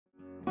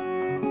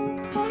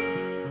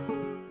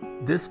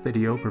This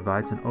video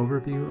provides an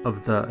overview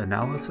of the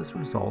analysis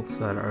results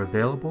that are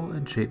available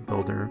in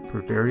ShapeBuilder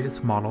for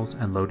various models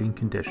and loading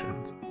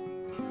conditions.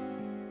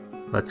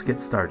 Let's get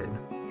started.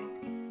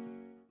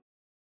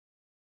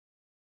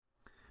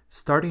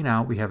 Starting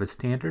out, we have a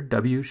standard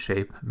W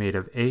shape made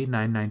of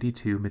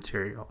A992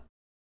 material.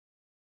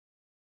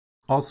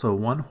 Also,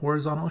 one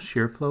horizontal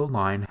shear flow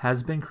line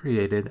has been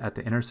created at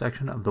the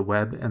intersection of the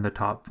web and the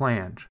top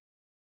flange.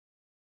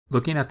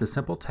 Looking at the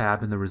simple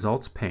tab in the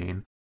results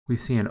pane, we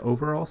see an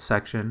overall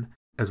section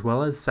as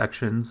well as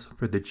sections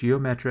for the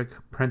geometric,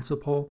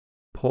 principal,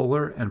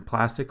 polar, and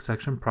plastic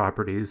section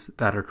properties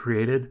that are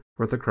created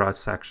for the cross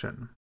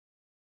section.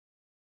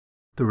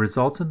 The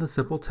results in the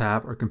simple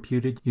tab are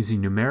computed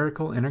using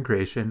numerical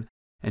integration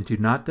and do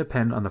not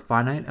depend on the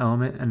finite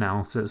element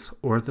analysis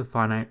or the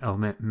finite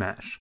element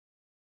mesh.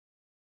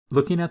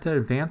 Looking at the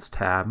Advanced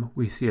tab,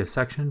 we see a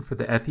section for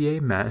the FEA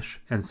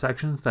mesh and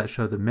sections that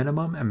show the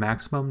minimum and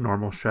maximum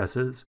normal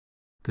stresses,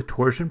 the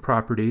torsion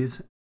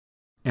properties,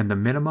 and the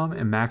minimum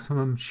and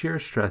maximum shear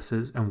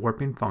stresses and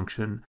warping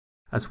function,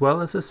 as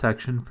well as a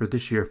section for the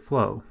shear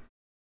flow.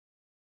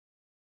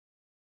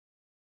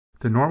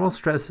 The normal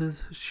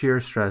stresses,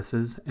 shear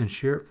stresses, and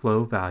shear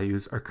flow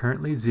values are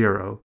currently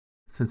 0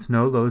 since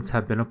no loads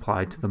have been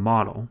applied to the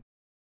model.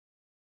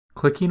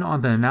 Clicking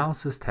on the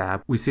Analysis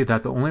tab, we see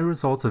that the only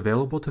results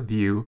available to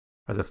view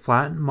are the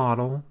flattened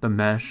model, the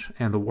mesh,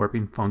 and the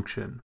warping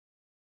function.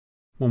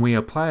 When we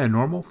apply a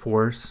normal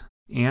force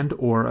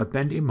and/or a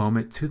bending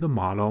moment to the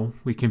model,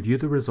 we can view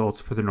the results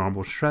for the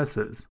normal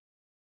stresses.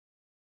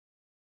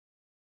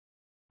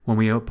 When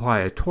we apply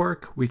a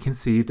torque, we can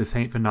see the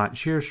St. Venant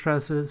shear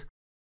stresses,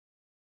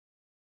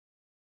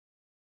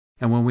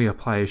 and when we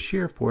apply a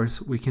shear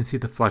force, we can see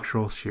the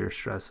flexural shear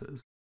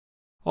stresses.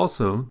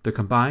 Also, the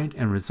combined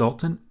and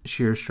resultant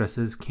shear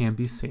stresses can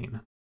be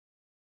seen.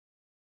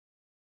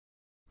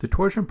 The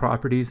torsion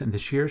properties and the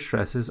shear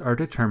stresses are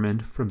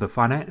determined from the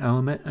finite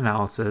element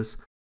analysis,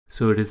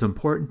 so it is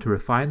important to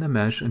refine the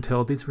mesh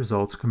until these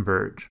results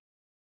converge.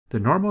 The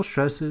normal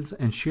stresses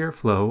and shear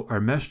flow are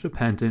mesh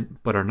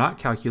dependent but are not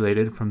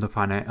calculated from the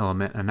finite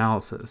element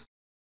analysis.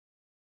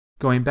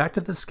 Going back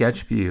to the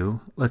sketch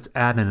view, let's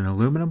add an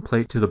aluminum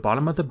plate to the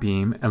bottom of the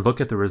beam and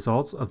look at the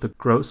results of the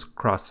gross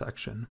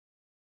cross-section.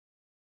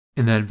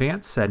 In the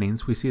advanced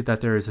settings, we see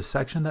that there is a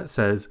section that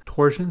says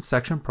Torsion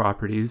Section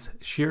Properties,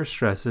 Shear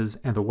Stresses,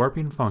 and the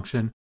Warping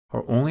Function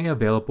are only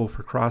available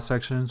for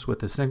cross-sections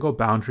with a single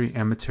boundary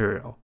and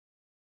material.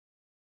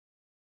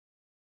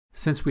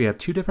 Since we have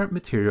two different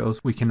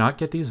materials, we cannot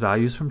get these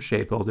values from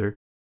ShapeBuilder,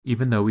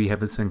 even though we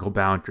have a single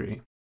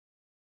boundary.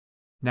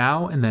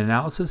 Now, in the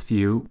Analysis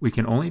view, we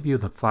can only view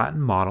the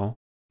flattened model,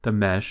 the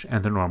mesh,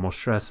 and the normal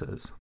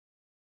stresses.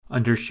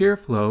 Under Shear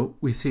Flow,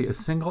 we see a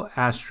single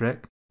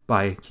asterisk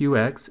by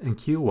QX and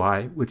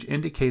QY, which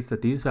indicates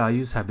that these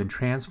values have been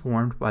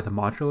transformed by the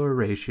modular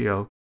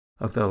ratio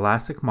of the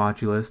elastic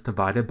modulus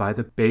divided by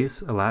the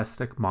base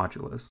elastic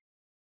modulus.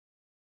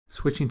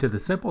 Switching to the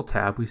Simple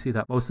tab, we see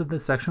that most of the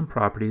section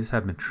properties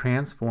have been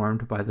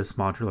transformed by this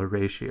modular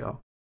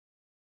ratio.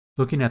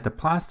 Looking at the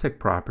plastic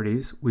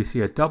properties, we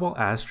see a double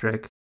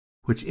asterisk,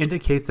 which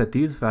indicates that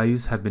these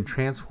values have been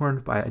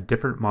transformed by a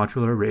different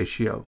modular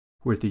ratio,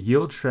 where the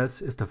yield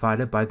stress is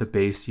divided by the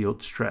base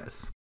yield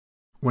stress.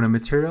 When a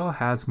material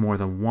has more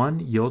than one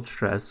yield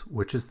stress,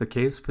 which is the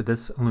case for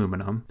this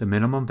aluminum, the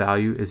minimum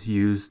value is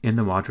used in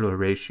the modular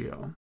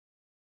ratio.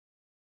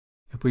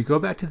 If we go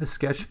back to the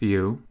sketch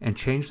view and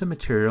change the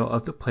material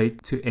of the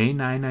plate to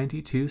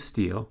A992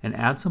 steel and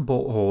add some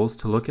bolt holes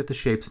to look at the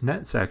shape's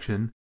net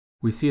section,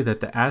 we see that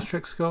the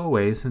asterisks go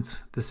away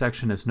since the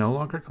section is no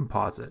longer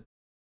composite.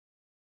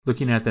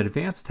 Looking at the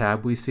Advanced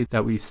tab, we see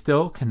that we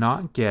still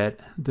cannot get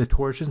the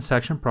torsion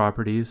section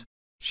properties,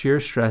 shear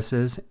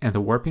stresses, and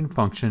the warping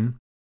function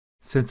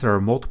since there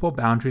are multiple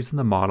boundaries in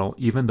the model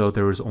even though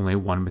there is only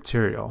one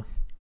material.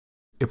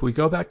 If we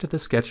go back to the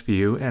sketch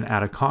view and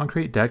add a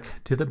concrete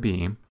deck to the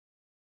beam,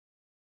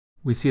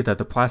 we see that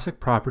the plastic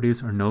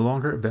properties are no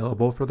longer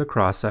available for the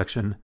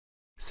cross-section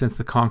since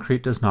the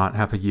concrete does not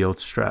have a yield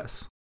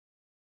stress.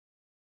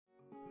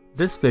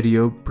 This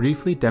video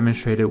briefly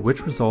demonstrated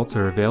which results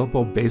are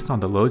available based on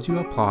the loads you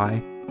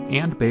apply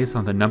and based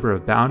on the number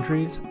of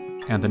boundaries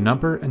and the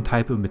number and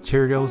type of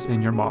materials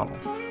in your model.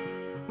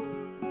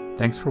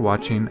 Thanks for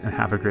watching and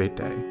have a great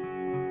day.